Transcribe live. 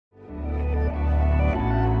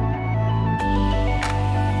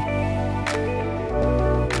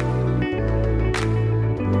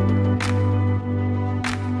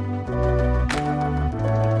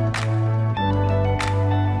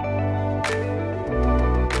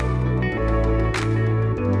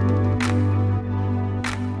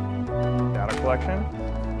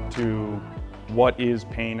introduction to what is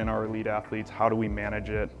pain in our elite athletes, how do we manage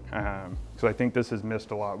it, because I think this is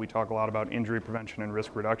missed a lot. We talk a lot about injury prevention and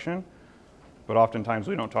risk reduction, but oftentimes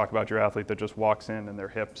we don't talk about your athlete that just walks in and their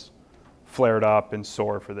hips flared up and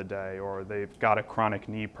sore for the day, or they've got a chronic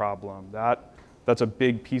knee problem. That's a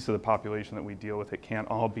big piece of the population that we deal with. It can't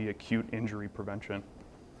all be acute injury prevention.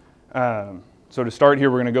 So to start here,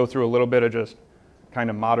 we're going to go through a little bit of just kind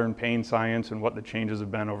of modern pain science and what the changes have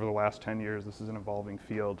been over the last 10 years. This is an evolving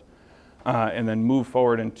field. And then move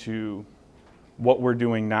forward into what we're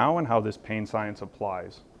doing now and how this pain science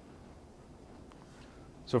applies.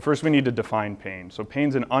 So first we need to define pain. So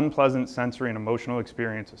pain's an unpleasant sensory and emotional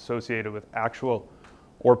experience associated with actual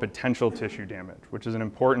or potential tissue damage, which is an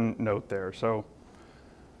important note there. So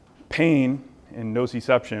pain in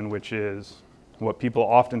nociception, which is what people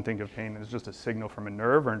often think of pain as just a signal from a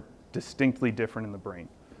nerve, are distinctly different in the brain.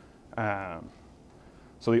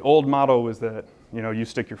 So the old model was that you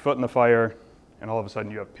stick your foot in the fire and all of a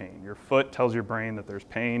sudden you have pain. Your foot tells your brain that there's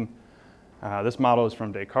pain. This model is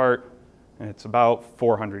from Descartes, and it's about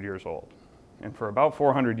 400 years old. And for about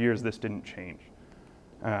 400 years, this didn't change.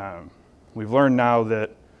 We've learned now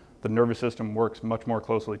that the nervous system works much more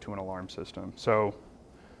closely to an alarm system. So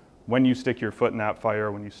when you stick your foot in that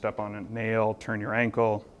fire, when you step on a nail, turn your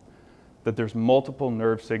ankle, that there's multiple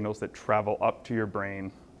nerve signals that travel up to your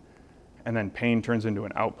brain, and then pain turns into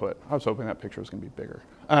an output. I was hoping that picture was going to be bigger.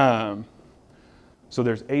 So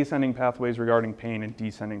there's ascending pathways regarding pain and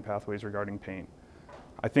descending pathways regarding pain.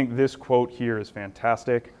 I think this quote here is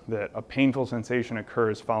fantastic, that a painful sensation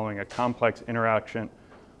occurs following a complex interaction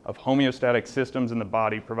of homeostatic systems in the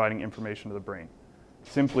body providing information to the brain.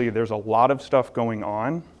 Simply, there's a lot of stuff going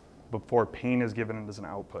on before pain is given as an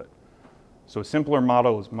output. So a simpler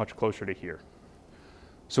model is much closer to here.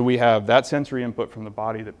 So we have that sensory input from the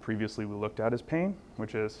body that previously we looked at as pain,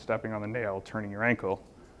 which is stepping on the nail, turning your ankle.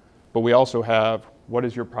 But we also have, what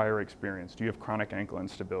is your prior experience? Do you have chronic ankle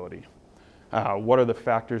instability? What are the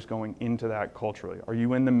factors going into that culturally? Are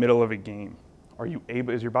you in the middle of a game?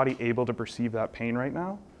 Is your body able to perceive that pain right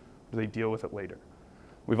now? Or do they deal with it later?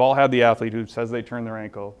 We've all had the athlete who says they turn their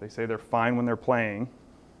ankle, they say they're fine when they're playing,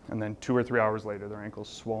 and then 2 or 3 hours later, their ankle's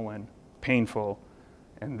swollen, painful,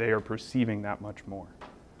 and they are perceiving that much more.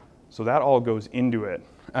 So that all goes into it,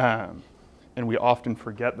 and we often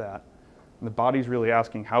forget that. And the body's really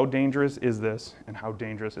asking, how dangerous is this, and how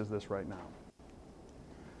dangerous is this right now?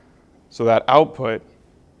 So that output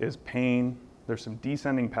is pain. There's some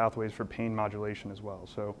descending pathways for pain modulation as well.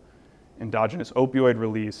 So endogenous opioid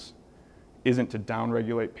release isn't to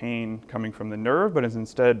downregulate pain coming from the nerve, but is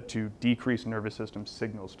instead to decrease nervous system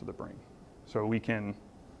signals to the brain. So we can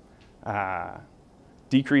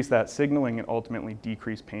decrease that signaling and ultimately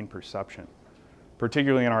decrease pain perception,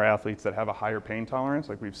 particularly in our athletes that have a higher pain tolerance.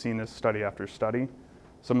 Like we've seen this study after study.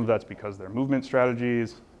 Some of that's because of their movement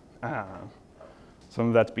strategies. Some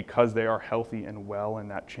of that's because they are healthy and well, and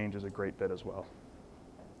that changes a great bit as well.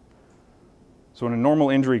 So in a normal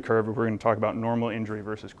injury curve, if we're going to talk about normal injury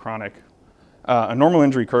versus chronic, a normal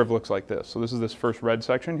injury curve looks like this. So this is this first red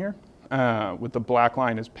section here, with the black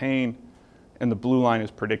line is pain, and the blue line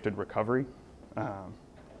is predicted recovery.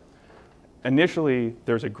 Initially,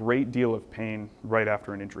 there's a great deal of pain right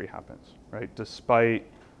after an injury happens, right? Despite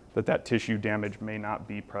that tissue damage may not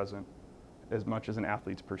be present as much as an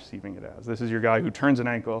athlete's perceiving it as. This is your guy who turns an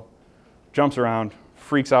ankle, jumps around,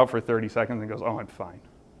 freaks out for 30 seconds and goes, oh, I'm fine,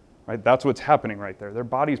 right? That's what's happening right there. Their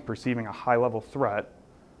body's perceiving a high-level threat,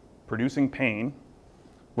 producing pain,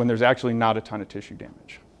 when there's actually not a ton of tissue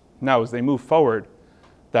damage. Now, as they move forward,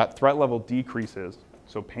 that threat level decreases,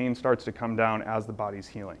 so pain starts to come down as the body's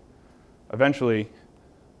healing. Eventually,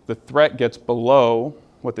 the threat gets below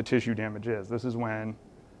what the tissue damage is. This is when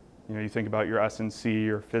you think about your S&C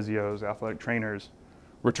or physios, athletic trainers.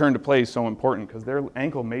 Return to play is so important because their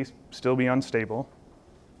ankle may still be unstable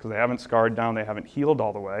because they haven't scarred down, they haven't healed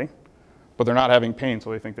all the way, but they're not having pain, so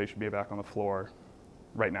they think they should be back on the floor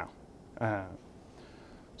right now.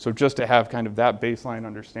 So just to have kind of that baseline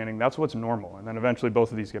understanding, that's what's normal. And then eventually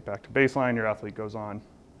both of these get back to baseline, your athlete goes on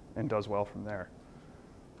and does well from there.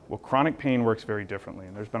 Well, chronic pain works very differently,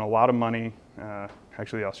 and there's been a lot of money.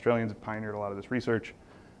 Actually, the Australians have pioneered a lot of this research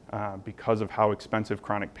because of how expensive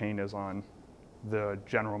chronic pain is on the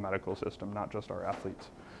general medical system, not just our athletes.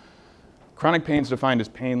 Chronic pain is defined as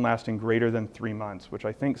pain lasting greater than 3 months, which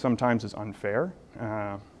I think sometimes is unfair.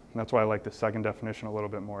 That's why I like the second definition a little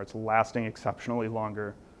bit more. It's lasting exceptionally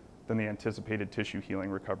longer than the anticipated tissue healing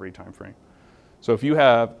recovery timeframe. So if you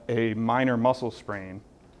have a minor muscle sprain,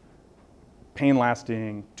 pain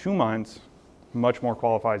lasting 2 months much more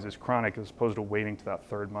qualifies as chronic as opposed to waiting to that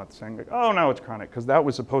 3rd month saying, like, oh, now it's chronic, because that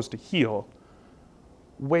was supposed to heal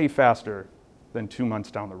way faster than 2 months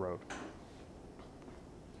down the road.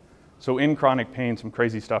 So in chronic pain, some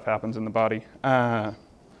crazy stuff happens in the body.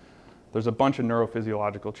 There's a bunch of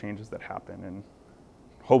neurophysiological changes that happen, and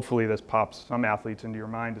hopefully this pops some athletes into your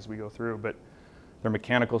mind as we go through, but their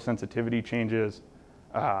mechanical sensitivity changes,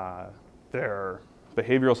 their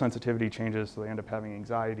behavioral sensitivity changes, so they end up having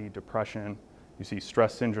anxiety, depression. You see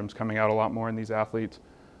stress syndromes coming out a lot more in these athletes.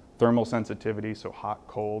 Thermal sensitivity, so hot,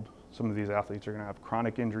 cold. Some of these athletes are going to have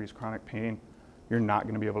chronic injuries, chronic pain. You're not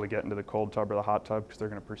going to be able to get into the cold tub or the hot tub because they're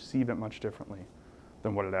going to perceive it much differently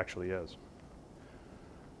than what it actually is.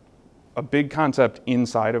 A big concept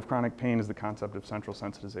inside of chronic pain is the concept of central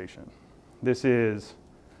sensitization. This is,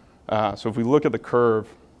 so if we look at the curve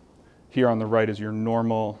here on the right is your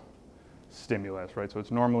normal stimulus, right? So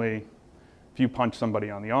it's normally, if you punch somebody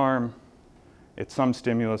on the arm, it's some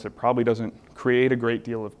stimulus. It probably doesn't create a great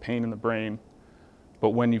deal of pain in the brain. But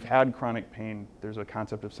when you've had chronic pain, there's a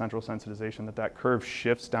concept of central sensitization that curve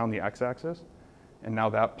shifts down the x-axis, and now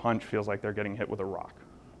that punch feels like they're getting hit with a rock,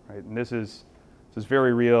 right? And this is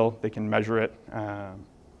very real. They can measure it. A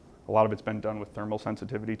lot of it's been done with thermal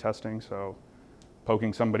sensitivity testing, so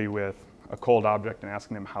poking somebody with a cold object and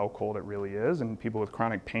asking them how cold it really is, and people with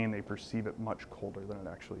chronic pain, they perceive it much colder than it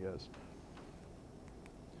actually is.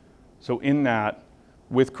 So in that,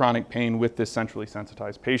 with chronic pain, with this centrally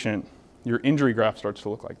sensitized patient, your injury graph starts to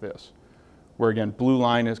look like this, where again, blue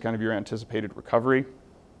line is kind of your anticipated recovery,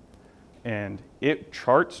 and it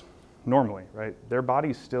charts normally, right? Their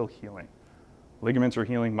body's still healing. Ligaments are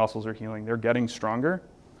healing, muscles are healing, they're getting stronger,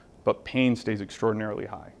 but pain stays extraordinarily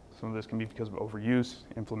high. Some of this can be because of overuse,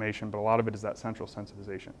 inflammation, but a lot of it is that central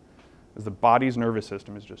sensitization. As the body's nervous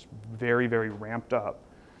system is just very, very ramped up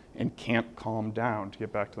and can't calm down to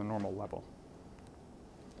get back to the normal level.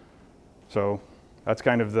 So that's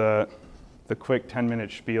kind of the quick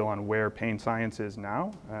 10-minute spiel on where pain science is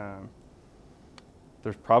now.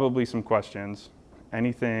 There's probably some questions.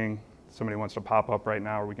 Anything somebody wants to pop up right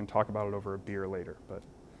now, or we can talk about it over a beer later, but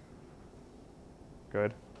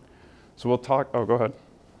good. So we'll talk, oh, go ahead.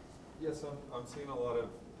 Yes, I'm seeing a lot of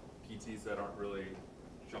PTs that aren't really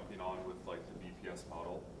jumping on with like the BPS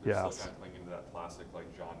model. They're still kind of clinging to that classic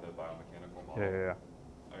like Jonda biomechanical model. Yeah.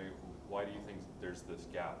 I mean, why do you think there's this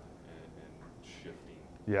gap in shifting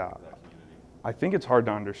that community? I think it's hard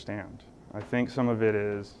to understand. I think some of it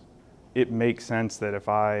is, it makes sense that if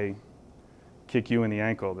I kick you in the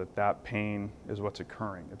ankle, that pain is what's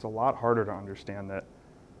occurring. It's a lot harder to understand that,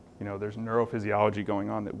 you know, there's neurophysiology going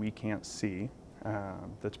on that we can't see,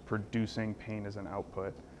 that's producing pain as an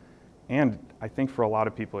output. And I think for a lot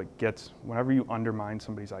of people, it gets, whenever you undermine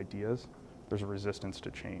somebody's ideas, there's a resistance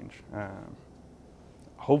to change.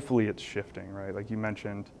 Hopefully it's shifting, right? Like you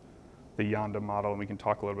mentioned the Yonda model, and we can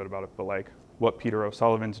talk a little bit about it, but like what Peter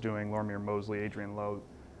O'Sullivan's doing, Lormier Mosley, Adrian Lowe,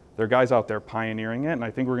 there are guys out there pioneering it, and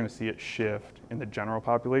I think we're going to see it shift in the general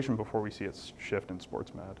population before we see it shift in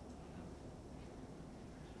sports med.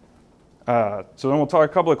 So then we'll talk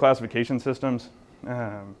a couple of classification systems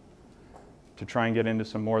to try and get into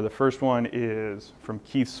some more. The first one is from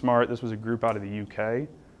Keith Smart. This was a group out of the UK.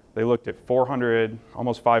 They looked at 400,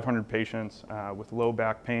 almost 500 patients with low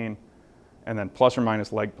back pain, and then plus or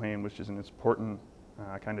minus leg pain, which is an important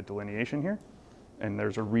kind of delineation here. And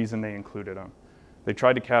there's a reason they included them. They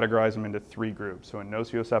tried to categorize them into 3 groups. So a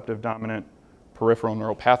nociceptive dominant, peripheral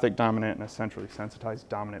neuropathic dominant, and a centrally sensitized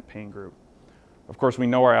dominant pain group. Of course, we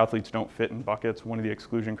know our athletes don't fit in buckets. One of the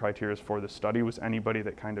exclusion criteria for the study was anybody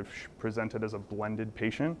that kind of presented as a blended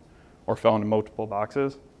patient or fell into multiple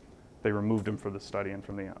boxes. They removed them from the study and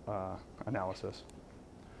from the analysis.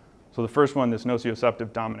 So the first one, this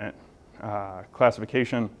nociceptive dominant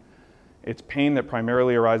classification, it's pain that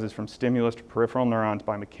primarily arises from stimulus to peripheral neurons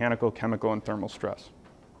by mechanical, chemical, and thermal stress.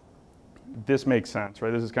 This makes sense,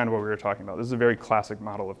 right? This is kind of what we were talking about. This is a very classic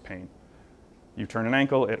model of pain. You turn an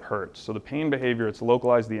ankle, it hurts. So the pain behavior, it's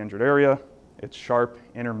localized to the injured area, it's sharp,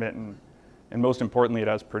 intermittent, and most importantly, it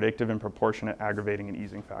has predictive and proportionate aggravating and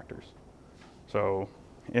easing factors. So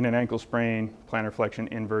in an ankle sprain, plantar flexion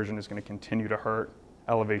inversion is going to continue to hurt.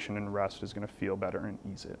 Elevation and rest is going to feel better and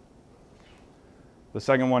ease it. The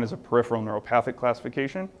second one is a peripheral neuropathic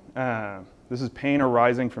classification. This is pain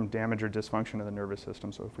arising from damage or dysfunction of the nervous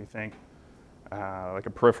system. So if we think like a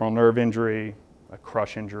peripheral nerve injury, a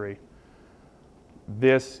crush injury,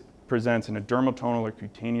 this presents in a dermatomal or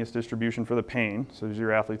cutaneous distribution for the pain. So these are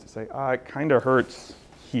your athletes that say, it kind of hurts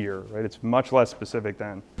here, right? It's much less specific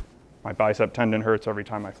than my bicep tendon hurts every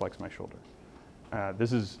time I flex my shoulder.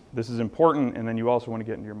 This is important, and then you also want to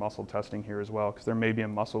get into your muscle testing here as well, because there may be a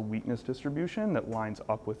muscle weakness distribution that lines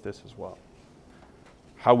up with this as well.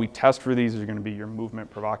 How we test for these is going to be your movement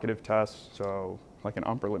provocative tests. So like an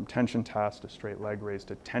upper limb tension test, a straight leg raise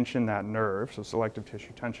to tension that nerve, so selective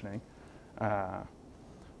tissue tensioning,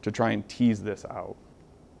 to try and tease this out.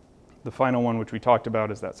 The final one, which we talked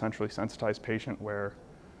about, is that centrally sensitized patient where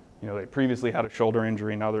they previously had a shoulder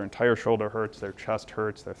injury, now their entire shoulder hurts, their chest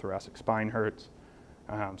hurts, their thoracic spine hurts.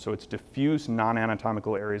 So it's diffuse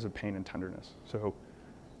non-anatomical areas of pain and tenderness. So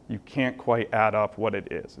you can't quite add up what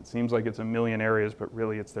it is. It seems like it's a million areas, but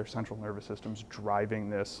really it's their central nervous systems driving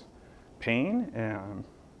this pain. And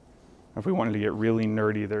if we wanted to get really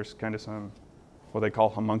nerdy, there's kind of some what they call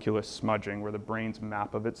homunculus smudging, where the brain's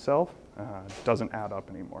map of itself doesn't add up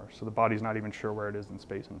anymore. So the body's not even sure where it is in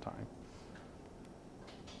space and time.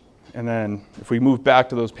 And then if we move back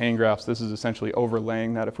to those pain graphs, this is essentially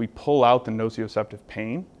overlaying that. If we pull out the nociceptive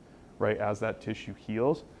pain, right, as that tissue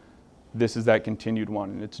heals, this is that continued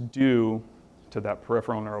one. And it's due to that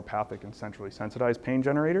peripheral neuropathic and centrally sensitized pain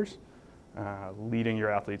generators, leading your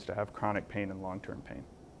athletes to have chronic pain and long-term pain.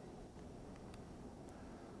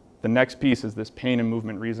 The next piece is this pain and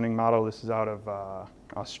movement reasoning model. This is out of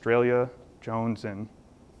Australia, Jones, and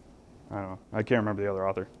I can't remember the other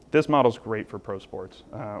author. This model's great for pro sports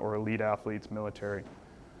or elite athletes, military.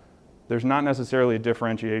 There's not necessarily a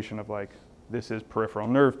differentiation of like, this is peripheral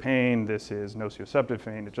nerve pain, this is nociceptive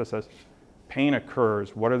pain. It just says pain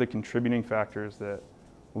occurs. What are the contributing factors that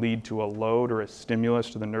lead to a load or a stimulus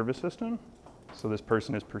to the nervous system so this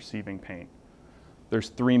person is perceiving pain? There's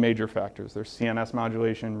three major factors. There's CNS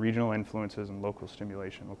modulation, regional influences, and local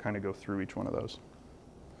stimulation. We'll kind of go through each one of those.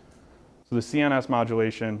 So the CNS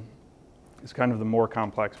modulation is kind of the more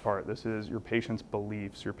complex part. This is your patient's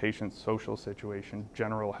beliefs, your patient's social situation,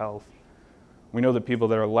 general health. We know that people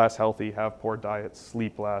that are less healthy, have poor diets,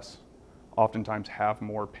 sleep less, oftentimes have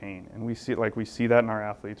more pain. And we see that in our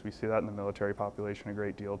athletes. We see that in the military population a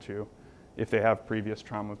great deal too. If they have previous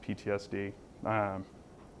trauma, PTSD,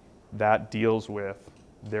 that deals with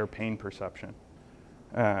their pain perception.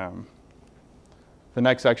 The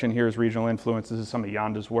next section here is regional influence. This is some of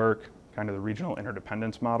Yanda's work, kind of the regional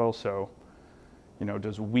interdependence model. So,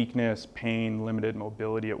 does weakness, pain, limited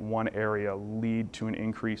mobility at one area lead to an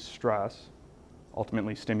increased stress,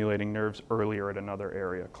 ultimately stimulating nerves earlier at another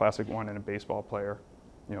area? Classic one in a baseball player.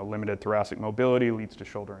 Limited thoracic mobility leads to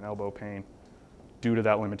shoulder and elbow pain due to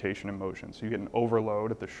that limitation in motion. So you get an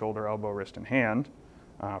overload at the shoulder, elbow, wrist, and hand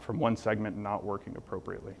from one segment not working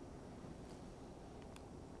appropriately.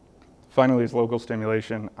 Finally, is local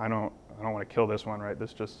stimulation. I don't want to kill this one, right?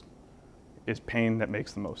 This just is pain that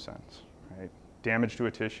makes the most sense, right? Damage to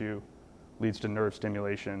a tissue leads to nerve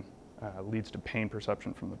stimulation, leads to pain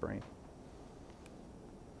perception from the brain.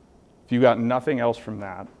 If you got nothing else from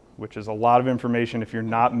that, which is a lot of information if you're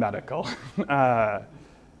not medical,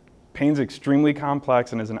 pain's extremely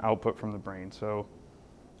complex and is an output from the brain. So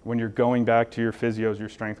when you're going back to your physios, your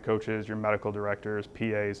strength coaches, your medical directors,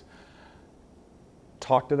 PAs,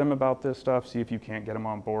 talk to them about this stuff, see if you can't get them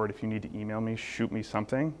on board. If you need to email me, shoot me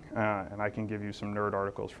something, and I can give you some nerd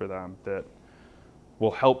articles for them that will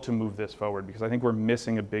help to move this forward, because I think we're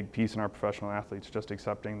missing a big piece in our professional athletes, just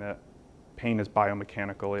accepting that pain is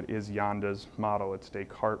biomechanical. It is Yanda's model. It's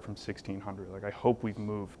Descartes from 1600. Like, I hope we've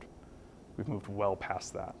moved well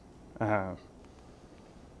past that. So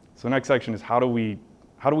the next section is how do we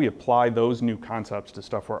apply those new concepts to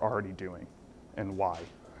stuff we're already doing, and why?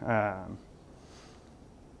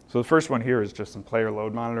 So the first one here is just some player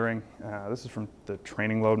load monitoring. This is from the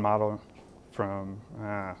training load model from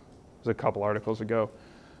it was a couple articles ago.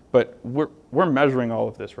 But we're measuring all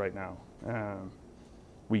of this right now.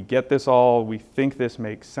 We get this all, we think this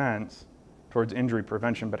makes sense towards injury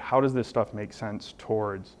prevention, but how does this stuff make sense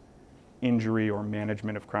towards injury or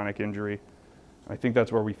management of chronic injury? I think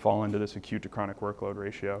that's where we fall into this acute to chronic workload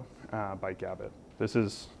ratio by Gabbett. This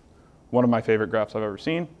is one of my favorite graphs I've ever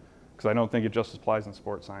seen, because I don't think it just applies in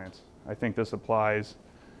sports science. I think this applies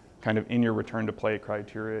kind of in your return to play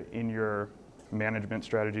criteria, in your management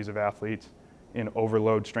strategies of athletes, in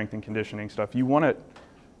overload strength and conditioning stuff. You want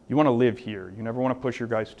to live here. You never want to push your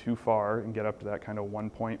guys too far and get up to that kind of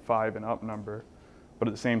 1.5 and up number, but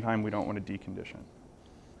at the same time, we don't want to decondition.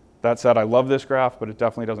 That said, I love this graph, but it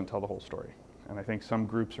definitely doesn't tell the whole story. And I think some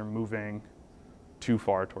groups are moving too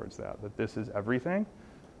far towards that this is everything.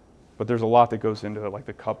 But there's a lot that goes into it, like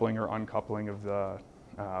the coupling or uncoupling of the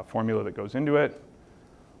formula that goes into it.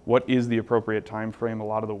 What is the appropriate time frame? A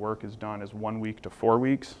lot of the work is done as 1 week to 4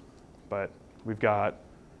 weeks, but we've got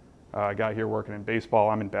a guy here working in baseball,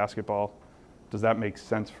 I'm in basketball. Does that make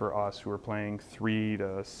sense for us who are playing 3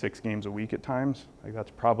 to 6 games a week at times? Like, that's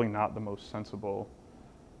probably not the most sensible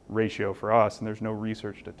ratio for us, and there's no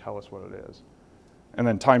research to tell us what it is. And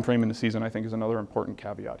then time frame in the season, I think, is another important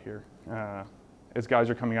caveat here. as guys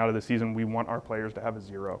are coming out of the season, we want our players to have a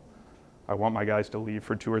 0. I want my guys to leave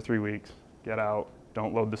for 2 or 3 weeks, get out,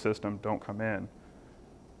 don't load the system, don't come in.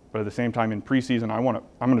 But at the same time, in preseason, I'm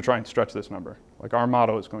going to try and stretch this number. Like, our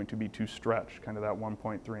motto is going to be to stretch kind of that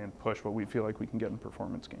 1.3 and push what we feel like we can get in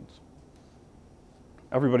performance gains.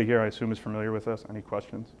 Everybody here, I assume, is familiar with this. Any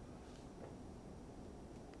questions?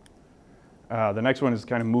 The next one is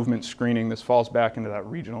kind of movement screening. This falls back into that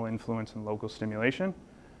regional influence and local stimulation.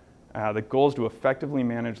 The goal is to effectively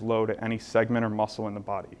manage load at any segment or muscle in the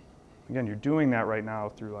body. Again, you're doing that right now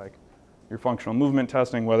through like your functional movement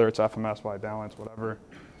testing, whether it's FMS, Y balance, whatever.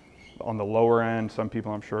 On the lower end, some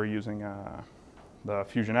people I'm sure are using the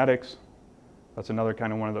Fusionetics. That's another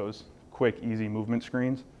kind of one of those quick, easy movement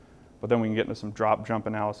screens. But then we can get into some drop jump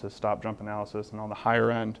analysis, stop jump analysis, and on the higher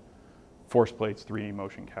end, force plates, 3D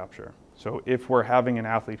motion capture. So if we're having an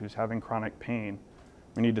athlete who's having chronic pain,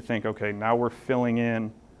 we need to think, okay, now we're filling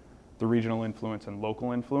in the regional influence and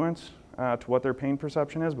local influence to what their pain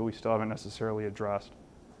perception is, but we still haven't necessarily addressed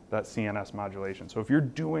that CNS modulation. So if you're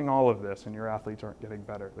doing all of this and your athletes aren't getting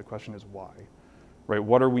better, the question is why, right?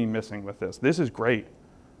 What are we missing with this? This is great.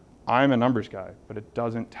 I'm a numbers guy, but it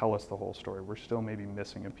doesn't tell us the whole story. We're still maybe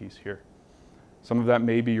missing a piece here. Some of that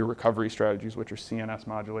may be your recovery strategies, which are CNS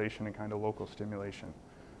modulation and kind of local stimulation.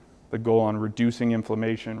 The goal on reducing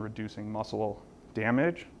inflammation, reducing muscle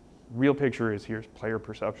damage. Real picture is here's player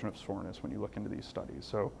perception of soreness when you look into these studies.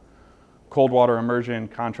 So cold water immersion,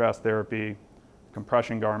 contrast therapy,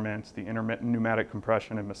 compression garments, the intermittent pneumatic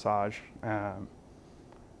compression and massage.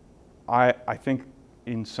 I think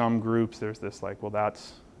in some groups there's this like, well,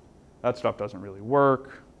 that stuff doesn't really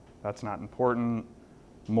work. That's not important.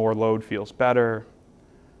 More load feels better.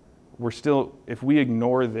 We're still, if we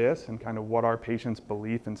ignore this and kind of what our patients'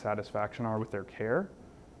 belief and satisfaction are with their care,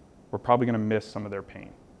 we're probably going to miss some of their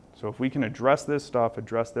pain. So if we can address this stuff,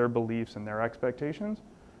 address their beliefs and their expectations,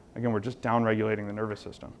 again, we're just downregulating the nervous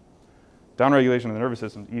system. Downregulation of the nervous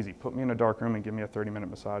system is easy. Put me in a dark room and give me a 30-minute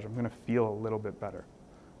massage. I'm going to feel a little bit better.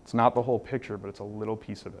 It's not the whole picture, but it's a little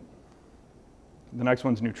piece of it. The next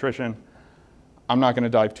one's nutrition. I'm not going to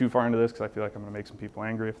dive too far into this because I feel like I'm going to make some people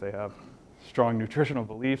angry if they have strong nutritional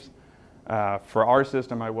beliefs. For our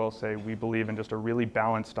system, I will say we believe in just a really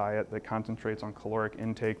balanced diet that concentrates on caloric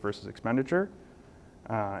intake versus expenditure.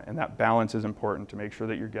 And that balance is important to make sure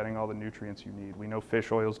that you're getting all the nutrients you need. We know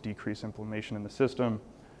fish oils decrease inflammation in the system,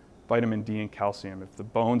 vitamin D and calcium. If the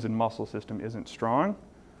bones and muscle system isn't strong,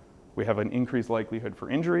 we have an increased likelihood for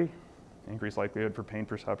injury, increased likelihood for pain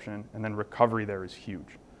perception, and then recovery there is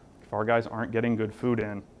huge. If our guys aren't getting good food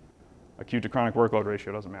in, acute to chronic workload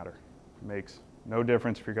ratio doesn't matter. It makes no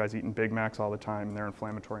difference if your guys eating Big Macs all the time and their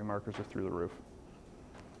inflammatory markers are through the roof.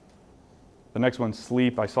 The next one's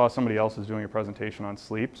sleep. I saw somebody else is doing a presentation on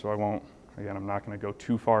sleep, so I'm not going to go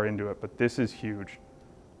too far into it, but this is huge.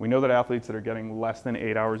 We know that athletes that are getting less than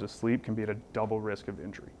 8 hours of sleep can be at a double risk of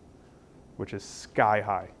injury, which is sky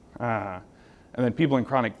high. And then people in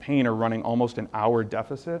chronic pain are running almost an hour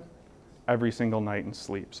deficit every single night in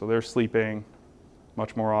sleep. So they're sleeping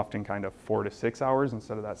much more often kind of 4 to 6 hours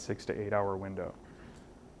instead of that 6 to 8 hour window.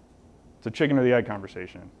 It's a chicken or the egg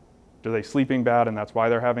conversation. Are they sleeping bad and that's why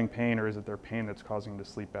they're having pain, or is it their pain that's causing them to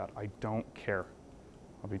sleep bad? I don't care.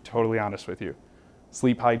 I'll be totally honest with you.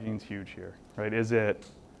 Sleep hygiene's huge here, right?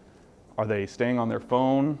 Are they staying on their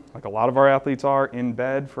phone, like a lot of our athletes are, in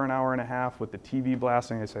bed for an hour and a half with the TV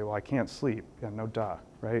blasting? They say, well, I can't sleep. Yeah, no duh,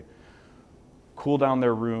 right? Cool down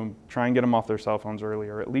their room, try and get them off their cell phones early,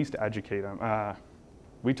 or at least educate them.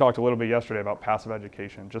 We talked a little bit yesterday about passive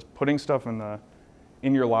education, just putting stuff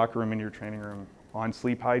in your locker room, in your training room on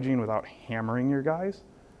sleep hygiene without hammering your guys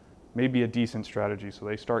may be a decent strategy so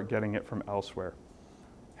they start getting it from elsewhere.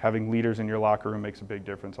 Having leaders in your locker room makes a big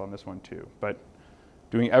difference on this one too. But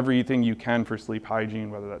doing everything you can for sleep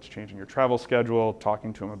hygiene, whether that's changing your travel schedule,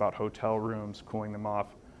 talking to them about hotel rooms, cooling them off.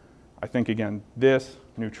 I think, again, this,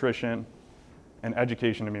 nutrition, and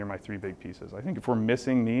education to me are my 3 big pieces. I think if we're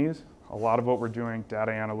missing these, a lot of what we're doing,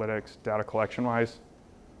 data analytics, data collection-wise,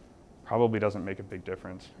 probably doesn't make a big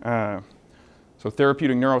difference. So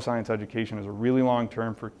therapeutic neuroscience education is a really long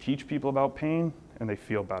term for teach people about pain and they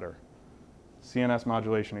feel better. CNS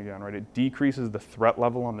modulation again, right? It decreases the threat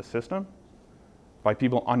level on the system by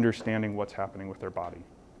people understanding what's happening with their body.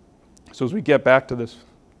 So as we get back to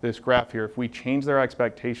this graph here, if we change their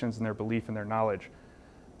expectations and their belief and their knowledge,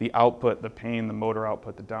 the output, the pain, the motor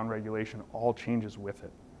output, the downregulation all changes with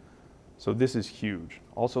it. So this is huge.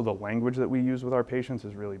 Also, the language that we use with our patients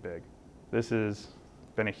is really big. This has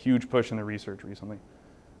been a huge push in the research recently.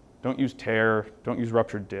 Don't use tear, don't use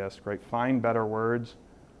ruptured disc, right? Find better words,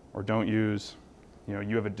 or don't use,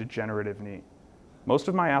 you have a degenerative knee. Most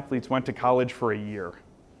of my athletes went to college for a year.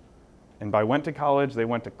 And by went to college, they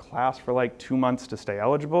went to class for like 2 months to stay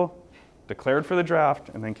eligible, declared for the draft,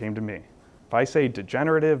 and then came to me. If I say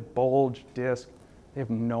degenerative, bulge, disc, they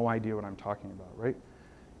have no idea what I'm talking about, right?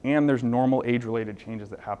 And there's normal age-related changes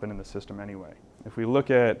that happen in the system anyway. If we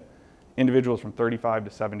look at individuals from 35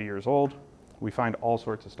 to 70 years old, we find all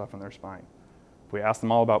sorts of stuff in their spine. If we ask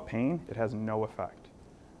them all about pain, it has no effect.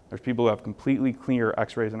 There's people who have completely clear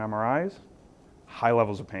x-rays and MRIs, high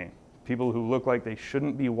levels of pain. People who look like they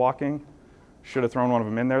shouldn't be walking, should have thrown one of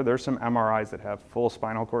them in there. There's some MRIs that have full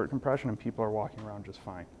spinal cord compression and people are walking around just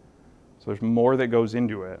fine. So there's more that goes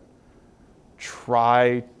into it.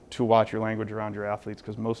 Try to watch your language around your athletes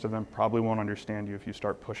because most of them probably won't understand you if you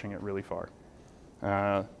start pushing it really far.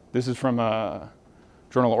 This is from a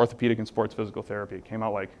journal of Orthopedic and Sports Physical Therapy. It came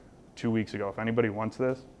out like 2 weeks ago. If anybody wants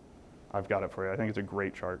this, I've got it for you. I think it's a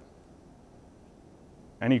great chart.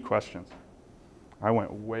 Any questions? I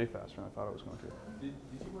went way faster than I thought I was going to. Did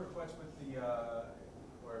you work much with the,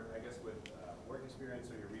 or I guess with work experience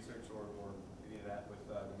or your research or any of that with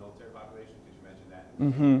the military population? Because you mentioned that.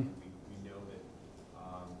 Mm-hmm. We know that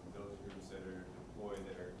those groups that are deployed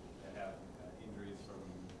that have injuries from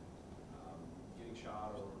getting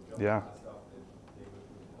shot or jumping Yeah. and stuff, that they would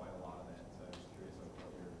do quite a lot of that. So I'm just curious what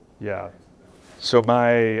your Yeah. experience has been. So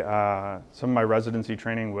some of my residency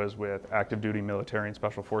training was with active duty military and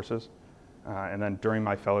special forces. And then during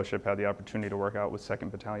my fellowship, had the opportunity to work out with 2nd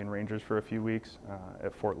Battalion Rangers for a few weeks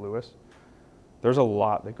at Fort Lewis. There's a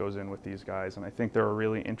lot that goes in with these guys, and I think they're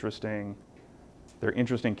really interesting. They're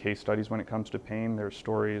interesting case studies when it comes to pain. Their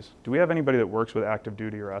stories. Do we have anybody that works with active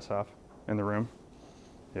duty or SF in the room?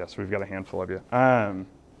 Yes, we've got a handful of you.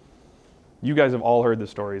 You guys have all heard the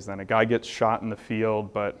stories then. A guy gets shot in the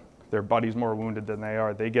field, but their buddy's more wounded than they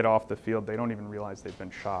are. They get off the field, they don't even realize they've been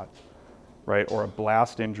shot. Right, or a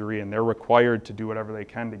blast injury, and they're required to do whatever they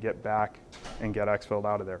can to get back and get exfilled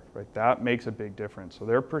out of there. Right, that makes a big difference. So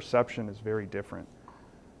their perception is very different.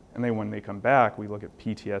 And then when they come back, we look at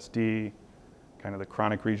PTSD, kind of the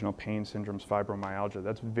chronic regional pain syndromes, fibromyalgia.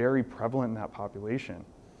 That's very prevalent in that population.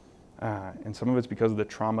 And some of it's because of the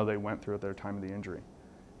trauma they went through at their time of the injury.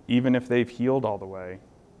 Even if they've healed all the way,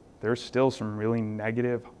 there's still some really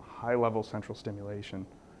negative, high-level central stimulation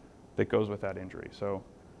that goes with that injury. So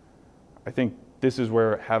I think this is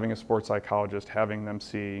where having a sports psychologist, having them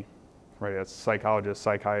see, right, a psychologist,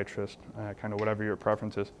 psychiatrist, kind of whatever your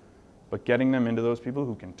preference is, but getting them into those people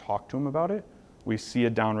who can talk to them about it, we see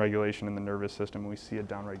a downregulation in the nervous system, we see a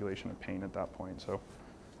downregulation of pain at that point. So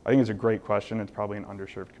I think it's a great question. It's probably an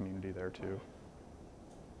underserved community there too.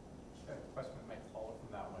 A question that might follow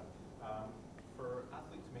from that one. For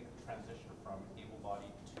athletes to make the transition from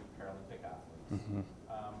able-bodied to Paralympic athletes, Mm-hmm.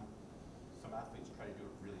 some athletes try to do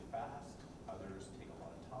it really fast, others take a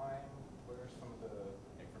lot of time. What are some of the,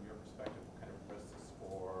 from your perspective, what kind of risks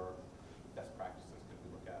or best practices could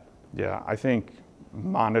we look at? Yeah, I think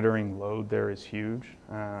monitoring load there is huge.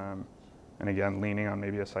 And again, leaning on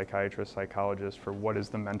maybe a psychiatrist, psychologist for what is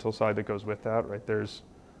the mental side that goes with that, right?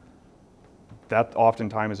 That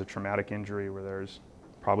oftentimes is a traumatic injury where there's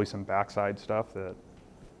probably some backside stuff that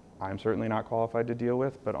I'm certainly not qualified to deal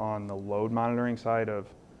with, but on the load monitoring side of,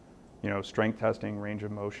 strength testing, range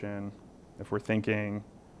of motion, if we're thinking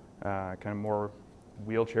kind of more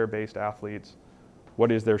wheelchair-based athletes,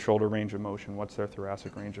 what is their shoulder range of motion? What's their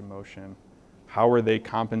thoracic range of motion? How are they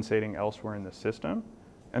compensating elsewhere in the system?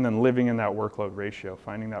 And then living in that workload ratio,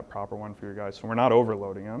 finding that proper one for your guys. So we're not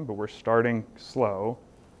overloading them, but we're starting slow,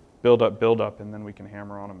 build up, and then we can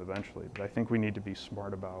hammer on them eventually. But I think we need to be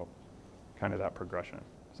smart about kind of that progression.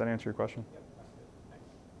 Does that answer your question? Yep, that's good. Thanks.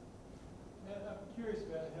 And I'm curious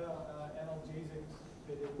about how analgesics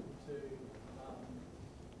fit into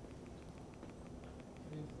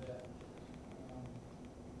that.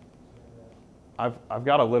 I've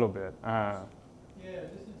got a little bit. Yeah,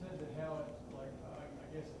 just in terms of how it, like, I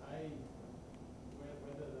guess,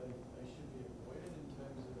 whether they should be avoided in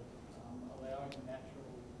terms of allowing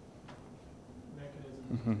natural mechanisms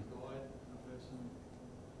Mm-hmm. to guide a person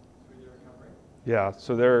through their recovery. Yeah,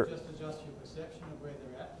 so they're. Just adjust your perception of where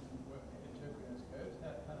they're at and interpret those curves.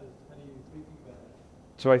 How do you think about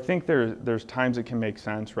that? So I think there's times it can make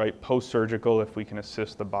sense, right? Post-surgical, if we can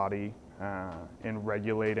assist the body in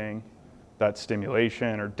regulating that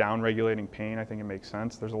stimulation or down-regulating pain, I think it makes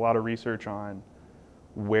sense. There's a lot of research on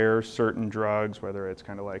where certain drugs, whether it's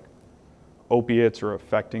kind of like opiates, are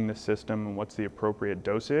affecting the system and what's the appropriate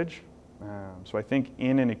dosage. So I think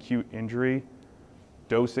in an acute injury,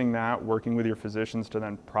 dosing that, working with your physicians to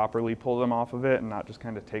then properly pull them off of it and not just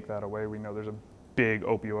kind of take that away. We know there's a big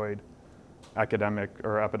opioid epidemic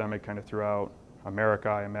kind of throughout America.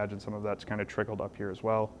 I imagine some of that's kind of trickled up here as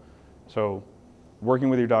well. So working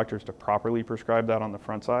with your doctors to properly prescribe that on the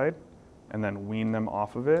front side and then wean them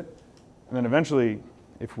off of it. And then eventually,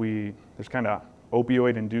 there's kind of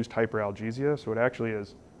opioid-induced hyperalgesia. So it actually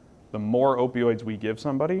is, the more opioids we give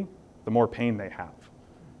somebody, the more pain they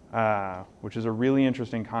have, which is a really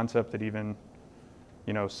interesting concept that even,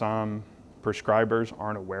 some prescribers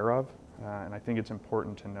aren't aware of. And I think it's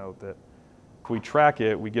important to note that if we track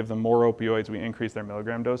it, we give them more opioids, we increase their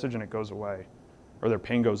milligram dosage, and it goes away, or their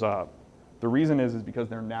pain goes up. The reason is because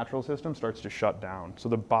their natural system starts to shut down. So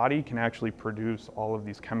the body can actually produce all of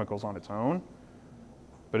these chemicals on its own.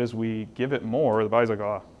 But as we give it more, the body's like,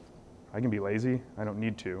 oh, I can be lazy. I don't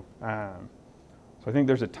need to. So I think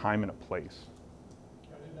there's a time and a place.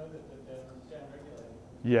 I didn't know that they're down-regulated.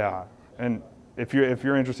 Yeah, and if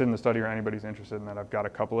you're interested in the study or anybody's interested in that, I've got a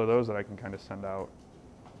couple of those that I can kind of send out.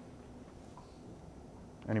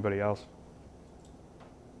 Anybody else?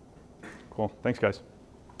 Cool. Thanks, guys.